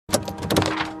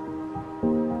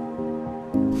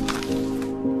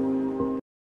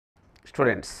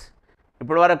Students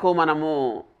ఇప్పటి వరకు మనము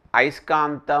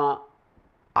అయస్కాంత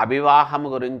అభివాహం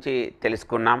గురించి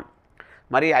తెలుసుకున్నాం.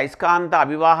 మరి అయస్కాంత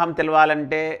అభివాహం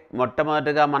తెలవాలంటే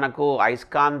మొట్టమొదటిగా మనకు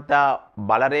అయస్కాంత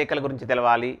బలరేఖల గురించి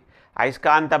తెలవాలి.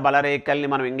 అయస్కాంత బలరేఖల్ని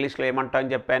మనం ఇంగ్లీష్లో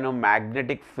ఏమంటామని చెప్పాను,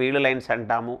 మ్యాగ్నెటిక్ ఫీల్డ్ లైన్స్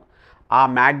అంటాము. ఆ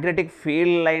మ్యాగ్నెటిక్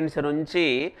ఫీల్డ్ లైన్స్ నుంచి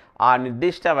ఆ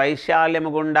నిర్దిష్ట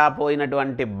వైశాల్యము గుండా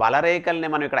పోయినటువంటి బలరేఖల్ని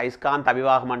మనం ఇక్కడ అయస్కాంత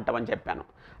అభివాహం అంటామని చెప్పాను.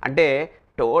 అంటే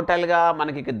టోటల్గా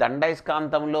మనకి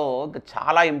దండయస్కాంతంలో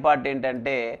చాలా ఇంపార్టెంట్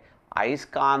అంటే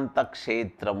అయస్కాంత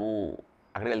క్షేత్రము.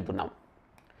 అక్కడికి వెళ్తున్నాం.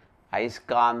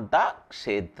 అయస్కాంత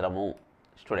క్షేత్రము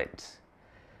స్టూడెంట్స్,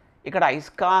 ఇక్కడ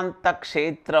అయస్కాంత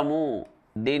క్షేత్రము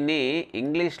దీన్ని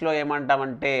ఇంగ్లీష్లో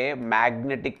ఏమంటామంటే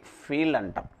మ్యాగ్నెటిక్ ఫీల్డ్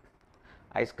అంటాం.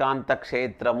 అయస్కాంత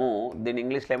క్షేత్రము దీన్ని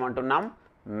ఇంగ్లీష్లో ఏమంటున్నాం,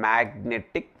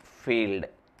 మ్యాగ్నెటిక్ ఫీల్డ్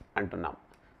అంటున్నాం.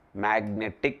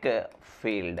 మ్యాగ్నెటిక్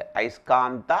ఫీల్డ్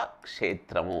అయస్కాంత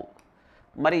క్షేత్రము.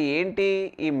 మరి ఏంటి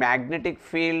ఈ మ్యాగ్నెటిక్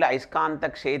ఫీల్డ్ అయస్కాంత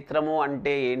క్షేత్రము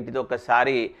అంటే ఏంటిది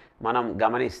ఒకసారి మనం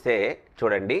గమనిస్తే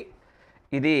చూడండి.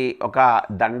 ఇది ఒక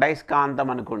దండయస్కాంతం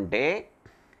అనుకుంటే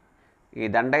ఈ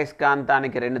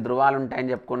దండయస్కాంతానికి రెండు ధ్రువాలు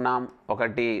ఉంటాయని చెప్పుకున్నాం.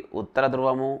 ఒకటి ఉత్తర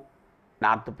ధ్రువము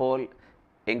నార్త్ పోల్,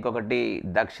 ఇంకొకటి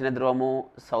దక్షిణ ధ్రువము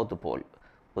సౌత్ పోల్.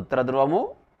 ఉత్తర ధ్రువము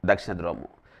దక్షిణ ధ్రువము.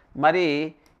 మరి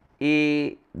ఈ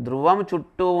ధ్రువం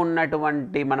చుట్టూ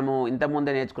ఉన్నటువంటి మనము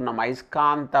ఇంతకుముందే నేర్చుకున్నాం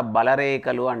అయస్కాంత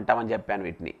బలరేఖలు అంటామని చెప్పాను.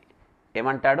 వీటిని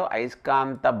ఏమంటాడు,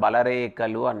 అయస్కాంత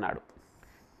బలరేఖలు అన్నాడు.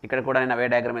 ఇక్కడ కూడా నేను అవే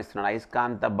డయాగ్రామ్ ఇస్తున్నాను,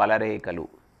 అయస్కాంత బలరేఖలు.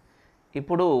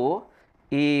 ఇప్పుడు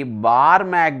ఈ బార్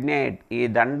మ్యాగ్నెట్ ఈ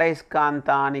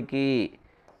దండయస్కాంతానికి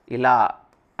ఇలా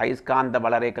అయస్కాంత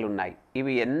బలరేఖలు ఉన్నాయి.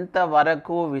 ఇవి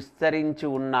ఎంతవరకు విస్తరించి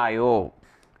ఉన్నాయో,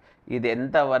 ఇది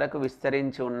ఎంతవరకు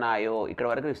విస్తరించి ఉన్నాయో ఇక్కడ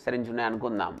వరకు విస్తరించి ఉన్నాయి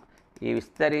అనుకుందాం. ఈ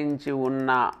విస్తరించి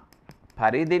ఉన్న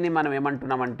పరిధిని మనం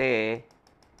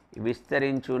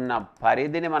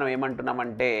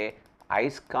ఏమంటున్నామంటే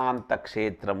అయస్కాంత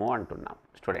క్షేత్రము అంటున్నాం.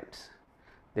 స్టూడెంట్స్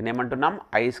దీన్ని ఏమంటున్నాం,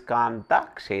 అయస్కాంత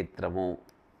క్షేత్రము.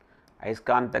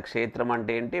 అయస్కాంత క్షేత్రం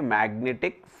అంటే ఏంటి,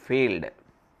 మ్యాగ్నెటిక్ ఫీల్డ్.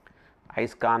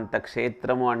 అయస్కాంత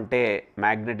క్షేత్రము అంటే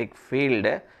మ్యాగ్నెటిక్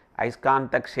ఫీల్డ్.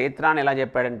 అయస్కాంత క్షేత్రాన్ని ఎలా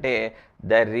చెప్పాడంటే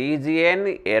the region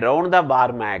around the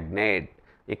bar magnet.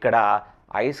 ఇక్కడ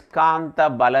అయస్కాంత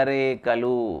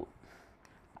బలరేఖలు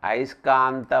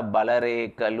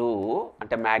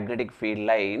అంటే మ్యాగ్నెటిక్ ఫీల్డ్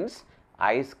లైన్స్,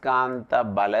 అయస్కాంత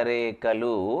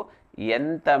బలరేఖలు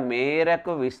ఎంత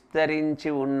మేరకు విస్తరించి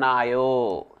ఉన్నాయో,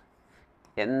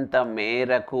 ఎంత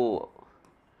మేరకు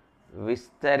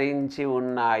విస్తరించి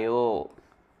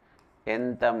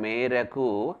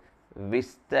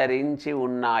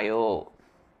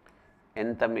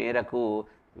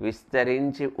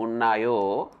ఉన్నాయో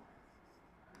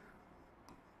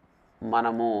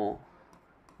మనము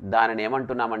దానిని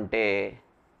ఏమంటున్నామంటే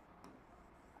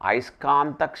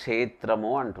అయస్కాంత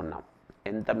క్షేత్రము అంటున్నాం.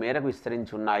 ఎంత మేరకు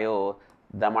విస్తరించి ఉన్నాయో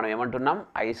మనం ఏమంటున్నాం,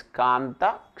 అయస్కాంత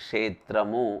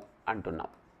క్షేత్రము అంటున్నాం.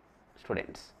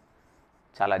 స్టూడెంట్స్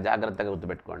చాలా జాగ్రత్తగా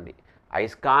గుర్తుపెట్టుకోండి.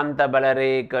 అయస్కాంత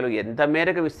బలరేఖలు ఎంత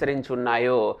మేరకు విస్తరించి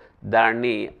ఉన్నాయో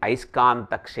దాన్ని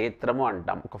అయస్కాంత క్షేత్రము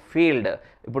అంటాం. ఒక ఫీల్డ్,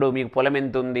 ఇప్పుడు మీకు పొలం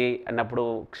ఎంత ఉంది అన్నప్పుడు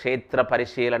క్షేత్ర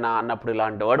పరిశీలన అన్నప్పుడు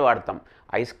ఇలాంటి వర్డ్ వాడతాం,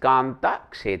 అయస్కాంత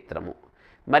క్షేత్రము.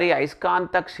 మరి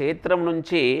అయస్కాంత క్షేత్రం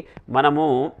నుంచి మనము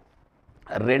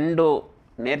రెండు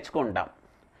నేర్చుకుంటాం.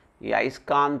 ఈ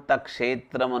అయస్కాంత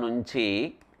క్షేత్రము నుంచి,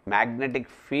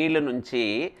 మ్యాగ్నెటిక్ ఫీల్డ్ నుంచి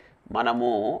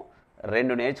మనము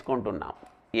రెండు నేర్చుకుంటున్నాం.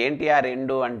 ఏంటి ఆ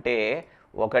రెండు అంటే,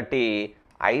 ఒకటి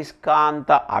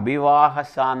అయస్కాంత అభివాహ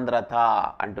సాంద్రత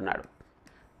అంటున్నాడు.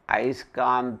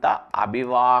 అయస్కాంత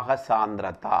అభివాహ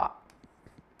సాంద్రత,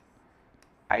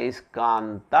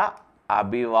 అయస్కాంత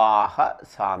అభివాహ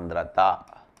సాంద్రత,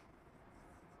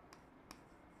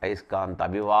 అయస్కాంత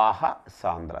అభివాహ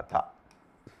సాంద్రత.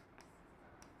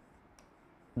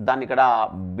 దాన్ని ఇక్కడ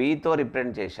బితో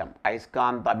రిప్రజెంట్ చేశాం.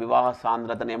 అయస్కాంత అభివాహ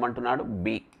సాంద్రతను ఏమంటున్నాడు,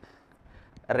 బి.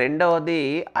 రెండవది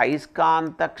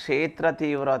అయస్కాంత క్షేత్ర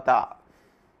తీవ్రత.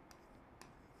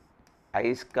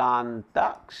 అయస్కాంత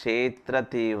క్షేత్ర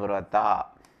తీవ్రత,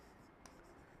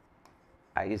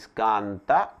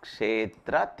 అయస్కాంత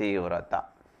క్షేత్ర తీవ్రత,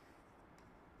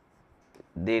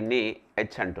 దీన్ని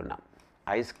హెచ్ అంటున్నాం.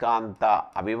 అయస్కాంత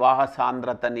అభివాహ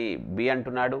సాంద్రతని బి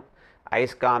అంటున్నాడు,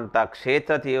 అయస్కాంత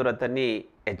క్షేత్ర తీవ్రతని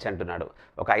హెచ్ అంటున్నాడు.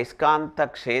 ఒక అయస్కాంత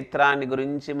క్షేత్రాన్ని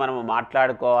గురించి మనం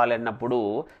మాట్లాడుకోవాలన్నప్పుడు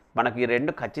మనకి ఈ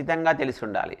రెండు ఖచ్చితంగా తెలిసి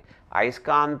ఉండాలి.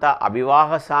 అయస్కాంత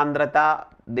అభివాహ సాంద్రత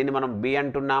దీన్ని మనం బి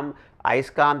అంటున్నాం,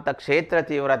 అయస్కాంత క్షేత్ర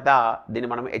తీవ్రత దీన్ని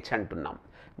మనం హెచ్ అంటున్నాం.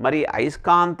 మరి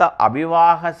అయస్కాంత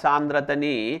అభివాహ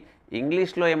సాంద్రతని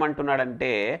ఇంగ్లీష్లో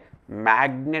ఏమంటున్నాడంటే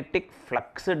మ్యాగ్నెటిక్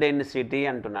ఫ్లక్స్ డెన్సిటీ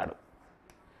అంటున్నాడు.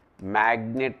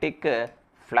 Magnetic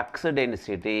flux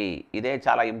density. ఇదే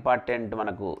చాలా ఇంపార్టెంట్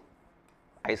మనకు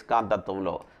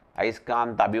అయస్కాంతత్వంలో.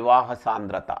 అయస్కాంత అభివాహ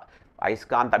సాంద్రత.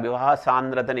 అయస్కాంత అభివాహ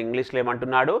సాంద్రతని ఇంగ్లీష్లో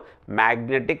ఏమంటున్నాడు?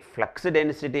 మ్యాగ్నెటిక్ ఫ్లక్స్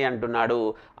డెన్సిటీ అంటున్నాడు.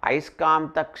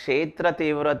 అయస్కాంత క్షేత్ర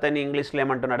తీవ్రతని ఇంగ్లీష్లో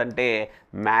ఏమంటున్నాడంటే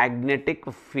మ్యాగ్నెటిక్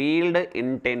ఫీల్డ్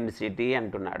ఇంటెన్సిటీ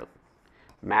అంటున్నాడు.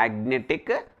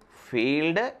 Magnetic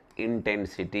field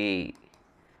intensity.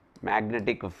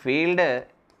 Magnetic field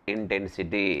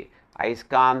intensity.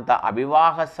 అయస్కాంత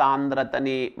అభివాహ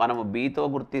సాంద్రతని మనము బీతో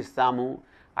గుర్తిస్తాము.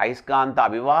 అయస్కాంత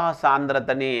అభివాహ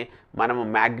సాంద్రతని మనము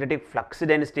మ్యాగ్నెటిక్ ఫ్లక్స్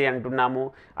డెన్సిటీ అంటున్నాము.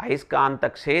 అయస్కాంత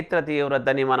క్షేత్ర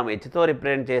తీవ్రతని మనం హెచ్తో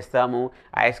రిప్రజెంట్ చేస్తాము.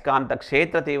 అయస్కాంత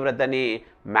క్షేత్ర తీవ్రతని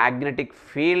మ్యాగ్నెటిక్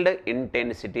ఫీల్డ్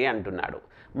ఇంటెన్సిటీ అంటున్నాడు.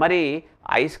 మరి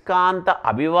అయస్కాంత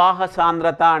అభివాహ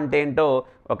సాంద్రత అంటే ఏంటో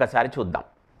ఒకసారి చూద్దాం.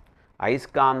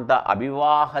 అయస్కాంత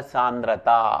అభివాహ సాంద్రత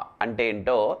అంటే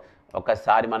ఏంటో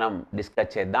ఒకసారి మనం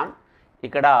డిస్కస్ చేద్దాం.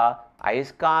 ఇక్కడ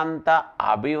అయస్కాంత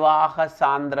అభివాహ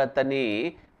సాంద్రతని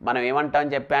మనం ఏమంటాం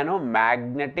చెప్పాను?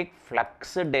 Magnetic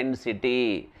flux density.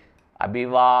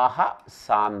 అభివాహ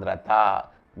సాంద్రత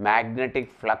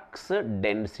మ్యాగ్నెటిక్ ఫ్లక్స్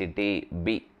డెన్సిటీ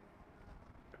బి.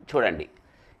 చూడండి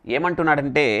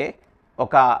ఏమంటున్నాడంటే,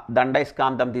 ఒక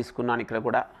దండయస్కాంతం తీసుకున్నాను. ఇక్కడ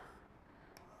కూడా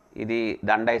ఇది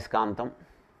దండయస్కాంతం.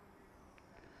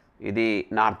 ఇది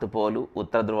నార్త్ పోలు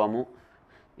ఉత్తర ధ్రువము,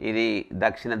 ఇది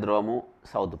దక్షిణ ధ్రువము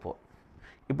సౌత్ పోల్.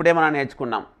 ఇప్పుడే మనం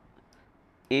నేర్చుకున్నాం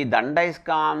ఈ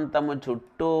దండయస్కాంతము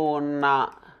చుట్టూ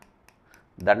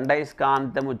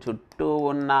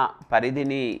ఉన్న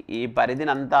పరిధిని, ఈ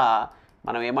పరిధినంతా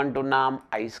మనం ఏమంటున్నాం?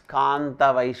 అయస్కాంత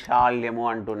వైశాల్యము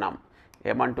అంటున్నాం.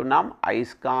 ఏమంటున్నాం?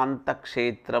 అయస్కాంత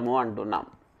క్షేత్రము అంటున్నాం.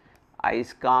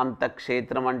 అయస్కాంత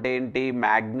క్షేత్రం అంటే ఏంటి?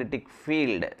 Magnetic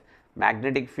field.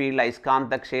 మ్యాగ్నెటిక్ ఫీల్డ్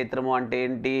అయస్కాంత క్షేత్రము అంటే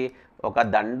ఏంటి? ఒక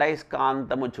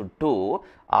దండయస్కాంతము చుట్టూ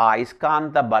ఆ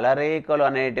అయస్కాంత బలరేఖలు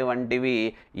అనేటువంటివి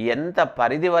ఎంత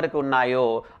పరిధి వరకు ఉన్నాయో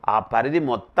ఆ పరిధి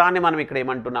మొత్తాన్ని మనం ఇక్కడ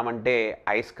ఏమంటున్నామంటే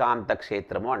అయస్కాంత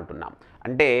క్షేత్రము అంటున్నాం.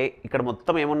 అంటే ఇక్కడ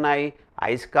మొత్తం ఏమున్నాయి?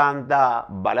 అయస్కాంత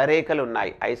బలరేఖలు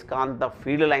ఉన్నాయి, అయస్కాంత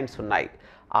ఫీల్డ్ లైన్స్ ఉన్నాయి.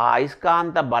 ఆ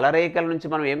అయస్కాంత బలరేఖల నుంచి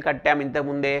మనం ఏం కట్టాము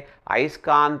ఇంతకుముందే?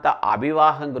 అయస్కాంత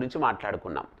అభివాహం గురించి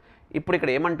మాట్లాడుకున్నాం. ఇప్పుడు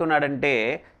ఇక్కడ ఏమంటున్నాడంటే,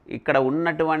 ఇక్కడ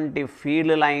ఉన్నటువంటి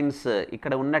ఫీల్డ్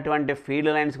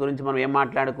లైన్స్ గురించి మనం ఏం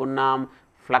మాట్లాడుకున్నాం?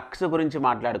 ఫ్లక్స్ గురించి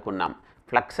మాట్లాడుకున్నాం.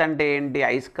 ఫ్లక్స్ అంటే ఏంటి?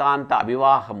 అయస్కాంత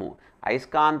అభివాహము.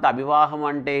 అయస్కాంత అభివాహం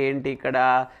అంటే ఏంటి? ఇక్కడ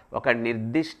ఒక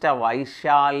నిర్దిష్ట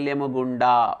వైశాల్యము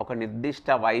గుండా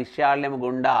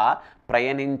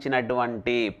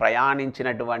ప్రయాణించినటువంటి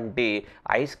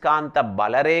అయస్కాంత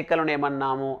బలరేఖలను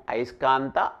ఏమన్నాము?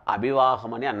 అయస్కాంత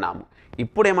అభివాహం అని అన్నాము.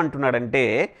 ఇప్పుడేమంటున్నాడంటే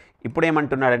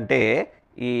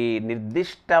ఈ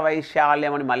నిర్దిష్ట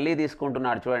వైశాల్యం అని మళ్ళీ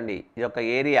తీసుకుంటున్నాడు. చూడండి, ఇది ఒక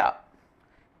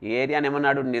ఏరియాని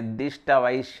ఏమన్నాడు? నిర్దిష్ట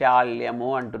వైశాల్యము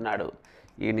అంటున్నాడు.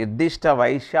 ఈ నిర్దిష్ట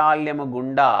వైశాల్యము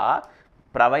గుండా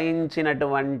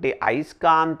ప్రవహించినటువంటి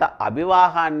అయస్కాంత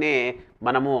అభివాహాన్నే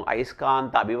మనము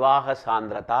అయస్కాంత అభివాహ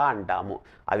సాంద్రత అంటాము.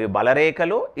 అవి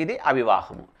బలరేఖలు, ఇది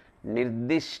అభివాహము.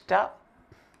 నిర్దిష్ట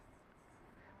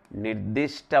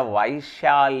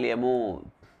వైశాల్యము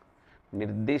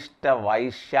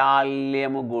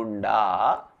గుండా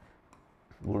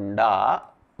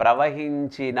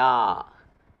ప్రవహించిన,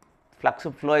 ఫ్లక్స్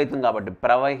ఫ్లో అవుతుంది కాబట్టి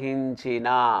ప్రవహించిన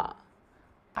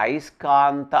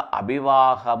అయస్కాంత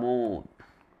అభివాహము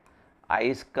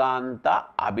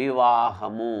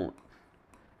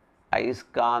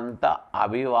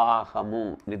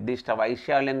నిర్దిష్ట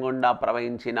వైశాల్యం గుండా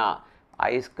ప్రవహించిన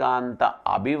అయస్కాంత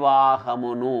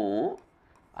అభివాహమును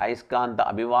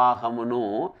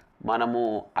మనము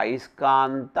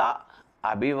అయస్కాంత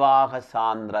అభివాహ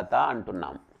సాంద్రత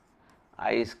అంటున్నాం.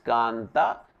 అయస్కాంత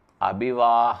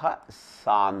అభివాహ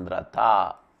సాంద్రత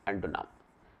అంటున్నాం.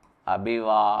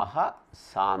 అభివాహ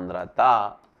సాంద్రత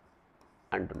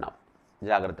అంటున్నాం.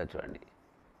 జాగ్రత్త చూడండి.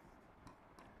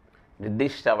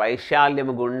 నిర్దిష్ట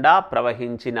వైశాల్యము గుండా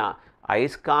ప్రవహించిన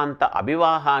అయస్కాంత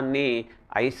అభివాహాన్ని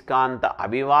అయస్కాంత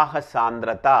అభివాహ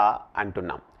సాంద్రత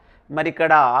అంటున్నాం. మరి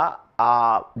ఇక్కడ ఆ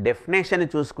డెఫినేషన్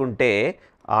చూసుకుంటే,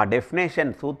 ఆ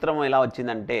డెఫినేషన్ సూత్రం ఎలా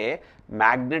వచ్చిందంటే,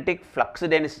 మ్యాగ్నెటిక్ ఫ్లక్స్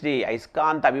డెన్సిటీ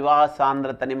అయస్కాంత అభివాహ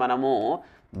సాంద్రతని మనము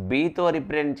బీతో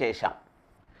రిప్రజెంట్ చేశాం.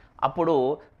 అప్పుడు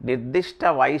నిర్దిష్ట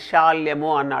వైశాల్యము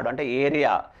అన్నాడు, అంటే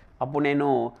ఏరియా. అప్పుడు నేను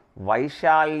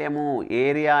వైశాల్యము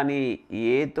ఏరియాని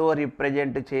ఏతో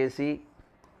రిప్రజెంట్ చేసి,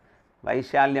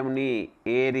 వైశాల్యంని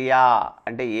ఏరియా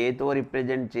అంటే ఏతో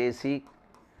రిప్రజెంట్ చేసి,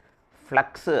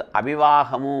 ఫ్లక్స్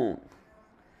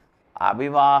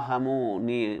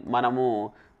అభివాహముని మనము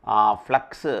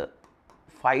ఫ్లక్స్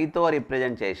ఫైతో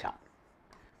రిప్రజెంట్ చేశాం.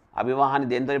 అభివాహాన్ని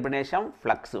దేంతో రిప్రజెంట్ చేశాం?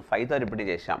 ఫ్లక్స్ 5తో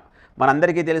రిప్రజెంట్ చేశాం.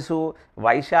 మనందరికీ తెలుసు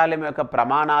వైశాల్యం యొక్క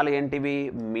ప్రమాణాలు ఏంటివి?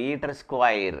 Metre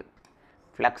square.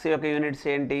 ఫ్లక్స్ యొక్క యూనిట్స్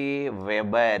ఏంటి?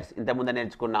 వెబర్స్. ఇంతకుముందు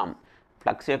నేర్చుకున్నాం.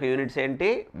 ఫ్లక్స్ యొక్క యూనిట్స్ ఏంటి?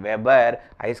 వెబర్.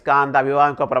 అయస్కాంత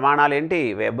అభివాహం యొక్క ప్రమాణాలు ఏంటి?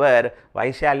 వెబర్.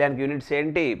 వైశాల్యానికి యూనిట్స్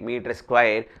ఏంటి? Metre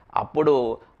square. అప్పుడు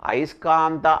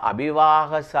అయస్కాంత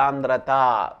అభివాహ సాంద్రత,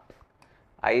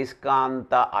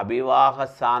 అయస్కాంత అభివాహ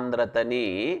సాంద్రతని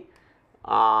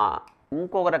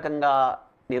ఇంకొక రకంగా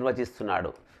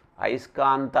నిర్వచిస్తున్నాడు.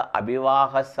 అయస్కాంత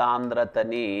అభివాహ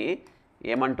సాంద్రతని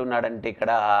ఏమంటున్నాడంటే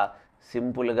ఇక్కడ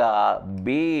సింపుల్గా B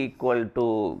 =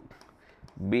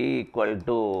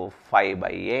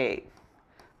 5/A.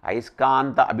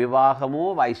 అయస్కాంత అభివాహము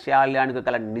వైశాల్యానికి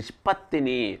గల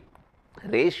నిష్పత్తిని,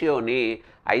 రేషియోని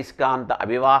అయస్కాంత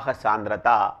అభివాహ సాంద్రత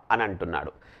అని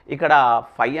అంటున్నాడు. ఇక్కడ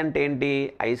 5 అంటే ఏంటి?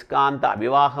 అయస్కాంత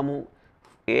అభివాహము.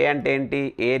 A అంటే ఏంటి?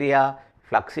 ఏరియా.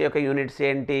 ఫ్లక్స్ యొక్క యూనిట్స్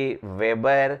ఏంటి?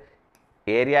 వెబర్.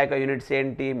 ఏరియా యొక్క యూనిట్స్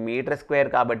ఏంటి? Metre square.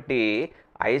 కాబట్టి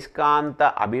అయస్కాంత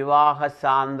అభివాహ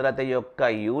సాంద్రత యొక్క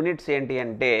యూనిట్స్ ఏంటి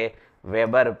అంటే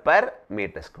వెబర్ పర్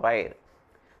మీటర్ స్క్వేర్.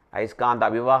 అయస్కాంత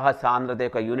అభివాహ సాంద్రత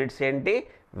యొక్క యూనిట్స్ ఏంటి?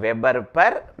 Weber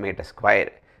per metre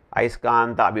square.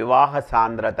 అయస్కాంత అభివాహ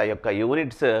సాంద్రత యొక్క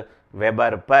units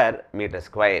weber per metre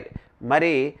square.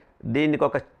 మరి దీనికి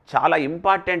ఒక చాలా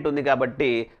ఇంపార్టెంట్ ఉంది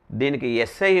కాబట్టి దీనికి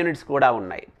SI యూనిట్స్ కూడా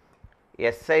ఉన్నాయి.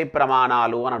 SI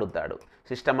ప్రమాణాలు అని అడుగుతాడు.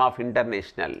 System of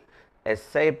international.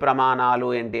 SI ప్రమాణాలు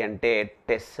ఏంటి అంటే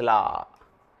టెస్లా.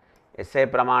 SI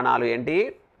ప్రమాణాలు ఏంటి?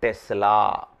 టెస్లా.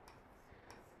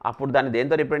 అప్పుడు దాన్ని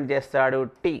దేంతో రిప్రజెంట్ చేస్తాడు?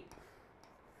 T.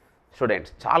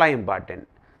 స్టూడెంట్స్ చాలా ఇంపార్టెంట్.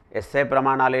 SI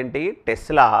ప్రమాణాలు ఏంటి?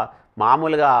 టెస్లా.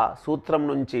 మామూలుగా సూత్రం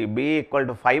నుంచి B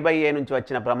 = 5/A నుంచి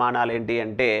వచ్చిన ప్రమాణాలు ఏంటి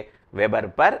అంటే వెబర్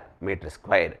పర్ మీటర్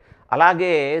స్క్వేర్.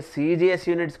 అలాగే CGS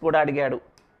యూనిట్స్ కూడా అడిగాడు.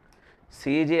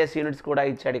 CGS యూనిట్స్ కూడా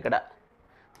ఇచ్చాడు ఇక్కడ.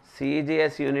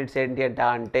 CGS యూనిట్స్ ఏంటి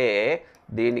అంటే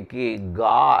దీనికి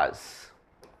గాస్.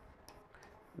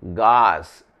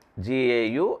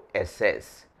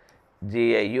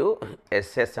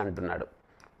 GAUSS అంటున్నాడు.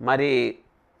 మరి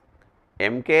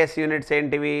MKS యూనిట్స్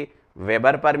ఏంటివి?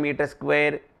 Weber per metre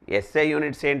square. SI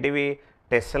units ఏంటివి?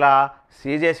 టెస్లా.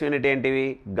 CGS యూనిట్ ఏంటివి?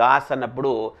 గాస్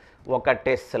అన్నప్పుడు ఒక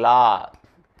టెస్లా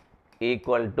 =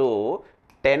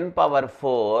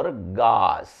 10⁴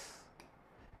 గాస్.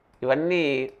 ఇవన్నీ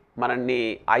మనల్ని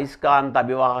అయస్కాంత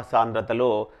అభివాహ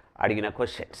సాంద్రతలో అడిగిన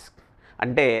క్వశ్చన్స్.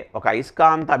 అంటే ఒక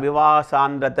అయస్కాంత అభివాహ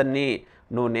సాంద్రతని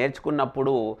నువ్వు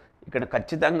నేర్చుకున్నప్పుడు ఇక్కడ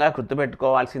ఖచ్చితంగా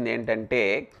గుర్తుపెట్టుకోవాల్సింది ఏంటంటే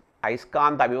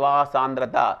అయస్కాంత అభివాహ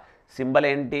సాంద్రత సింబల్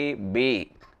ఏంటి? B.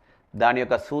 దాని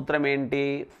యొక్క సూత్రం ఏంటి?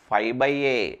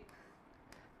 5/A.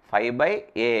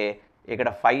 ఇక్కడ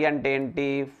 5 అంటే ఏంటి?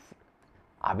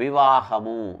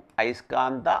 అభివాహము.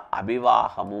 అయస్కాంత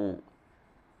అభివాహము.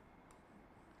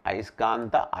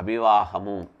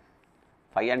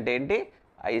 5 అంటే ఏంటి?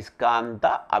 అయస్కాంత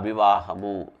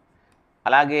అభివాహము.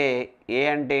 అలాగే A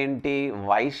అంటే ఏంటి?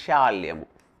 వైశాల్యము.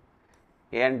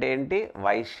 A అంటే ఏంటి?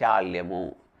 వైశాల్యము.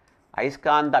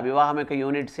 అయస్కాంత అభివాహం యొక్క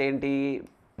యూనిట్స్ ఏంటి?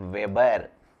 వెబర్.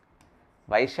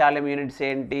 వైశాల్యం యూనిట్స్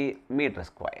ఏంటి? Metre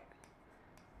square.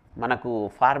 మనకు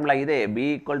ఫార్ములా ఇదే. B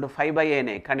 =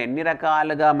 5/Aనే. కానీ ఎన్ని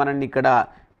రకాలుగా మనల్ని ఇక్కడ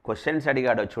క్వశ్చన్స్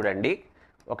అడిగాడో చూడండి.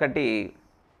 ఒకటి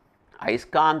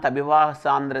అయస్కాంత అభివాహ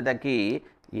సాంద్రతకి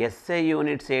SI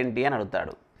యూనిట్స్ ఏంటి అని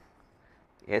అడుగుతాడు.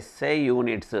 SI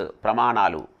యూనిట్స్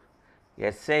ప్రమాణాలు.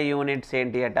 SI యూనిట్స్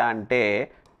ఏంటి అంటే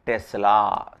టెస్లా.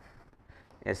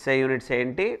 SI యూనిట్స్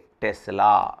ఏంటి?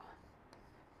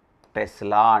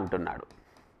 టెస్లా అంటున్నాడు.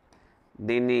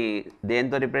 దీన్ని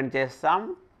దేంతో రిప్రజెంట్ చేస్తాం?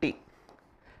 T.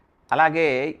 అలాగే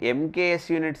MKS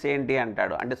యూనిట్స్ ఏంటి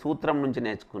అంటాడు. అంటే సూత్రం నుంచి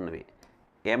నేర్చుకున్నవి.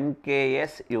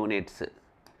 MKS units.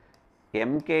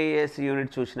 MKS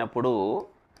యూనిట్ చూసినప్పుడు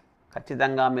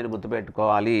ఖచ్చితంగా మీరు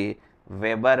గుర్తుపెట్టుకోవాలి.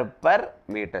 Weber per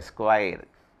metre square.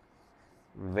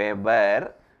 Weber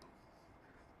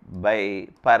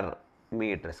per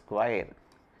metre square.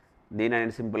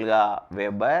 దీనిని సింపుల్గా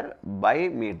వెబర్ బై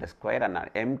మీటర్ స్క్వేర్ అన్నాడు.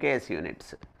 MKS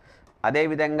units.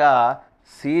 అదేవిధంగా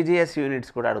CGS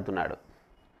యూనిట్స్ కూడా అడుగుతున్నాడు.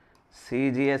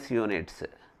 CGS units.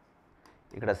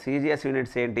 ఇక్కడ CGS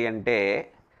యూనిట్స్ ఏంటి అంటే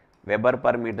వెబర్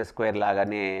పర్ మీటర్ స్క్వేర్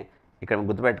లాగానే ఇక్కడ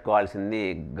గుర్తుపెట్టుకోవాల్సింది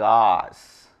గాస్.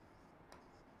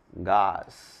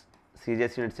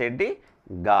 CGS యూనిట్స్ ఏంటి?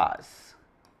 గాస్.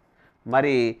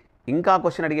 మరి ఇంకా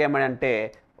క్వశ్చన్ అడిగేమంటే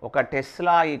ఒక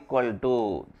టెస్లా =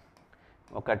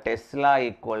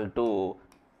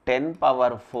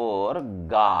 10⁴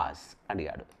 గాస్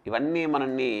అడిగాడు. ఇవన్నీ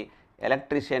మనల్ని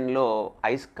ఎలక్ట్రీషియన్లో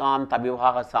అయస్కాంత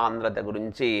అభివాహ సాంద్రత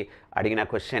గురించి అడిగిన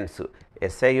క్వశ్చన్స్.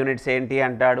 SI యూనిట్స్ ఏంటి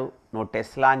అంటాడు. నువ్వు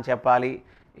టెస్లా అని చెప్పాలి.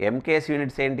 ఎంకేఎస్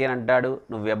యూనిట్స్ ఏంటి అని అంటాడు,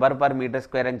 నువ్వు వెబర్ పర్ మీటర్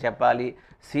స్క్వేర్ అని చెప్పాలి.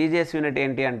 సీజేస్ యూనిట్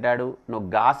ఏంటి అంటాడు, నువ్వు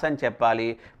గాస్ అని చెప్పాలి.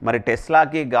 మరి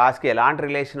టెస్లాకి గాస్కి ఎలాంటి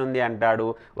రిలేషన్ ఉంది అంటాడు,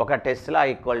 ఒక టెస్లా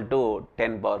ఈక్వల్ టు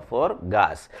 10⁴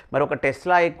 గాస్. మరి ఒక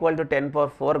టెస్లా ఈక్వల్ టు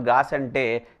 10⁴ గాస్ అంటే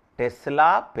టెస్లా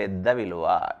పెద్ద విలువ,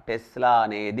 టెస్లా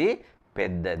అనేది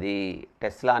పెద్దది,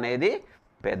 టెస్లా అనేది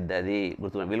పెద్దది,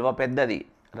 గుర్తు విలువ పెద్దది,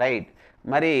 రైట్.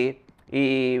 మరి ఈ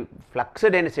ఫ్లక్స్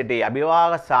డెన్సిటీ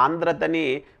అభివాహ సాంద్రతని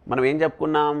మనం ఏం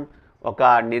చెప్పుకున్నాం, ఒక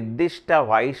నిర్దిష్ట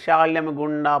వైశాల్యం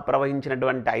గుండా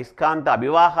ప్రవహించినటువంటి అయస్కాంత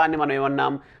అభివాహాన్ని మనం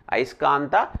ఏమన్నాం,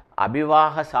 అయస్కాంత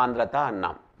అభివాహ సాంద్రత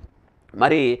అన్నాం.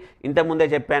 మరి ఇంతకుముందే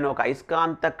చెప్పాను, ఒక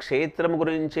అయస్కాంత క్షేత్రం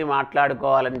గురించి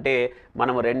మాట్లాడుకోవాలంటే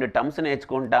మనం 2 టర్మ్స్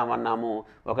నేర్చుకుంటామన్నాము.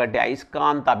 ఒకటి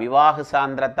అయస్కాంత అభివాహ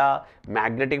సాంద్రత,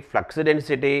 మ్యాగ్నెటిక్ ఫ్లక్స్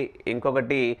డెన్సిటీ,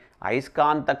 ఇంకొకటి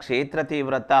అయస్కాంత క్షేత్ర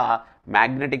తీవ్రత,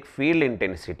 మ్యాగ్నెటిక్ ఫీల్డ్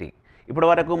ఇంటెన్సిటీ. ఇప్పటి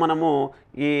వరకు మనము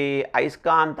ఈ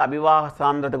అయస్కాంత అభివాహ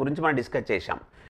సాంద్రత గురించి మనం డిస్కస్ చేశాం.